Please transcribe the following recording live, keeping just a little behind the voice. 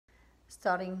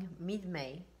starting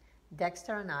mid-May,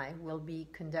 Dexter and I will be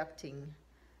conducting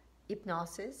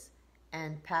hypnosis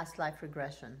and past life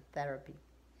regression therapy.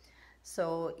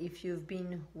 So if you've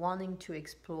been wanting to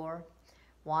explore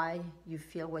why you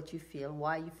feel what you feel,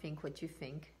 why you think what you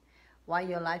think, why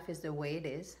your life is the way it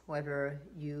is, whether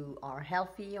you are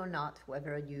healthy or not,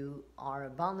 whether you are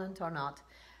abundant or not,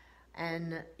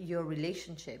 and your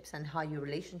relationships and how your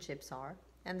relationships are,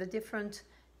 and the different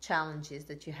challenges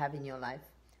that you have in your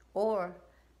life, or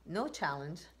no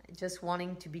challenge, just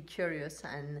wanting to be curious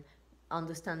and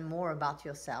understand more about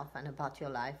yourself and about your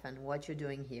life and what you're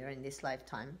doing here in this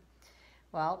lifetime,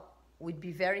 well, we'd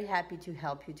be very happy to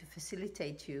help you, to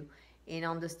facilitate you in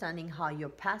understanding how your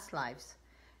past lives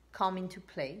come into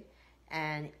play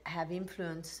and have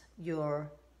influenced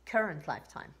your current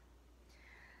lifetime.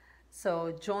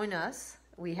 So join us.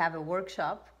 We have a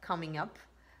workshop coming up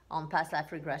on past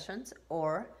life regressions,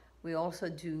 or we also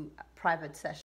do private sessions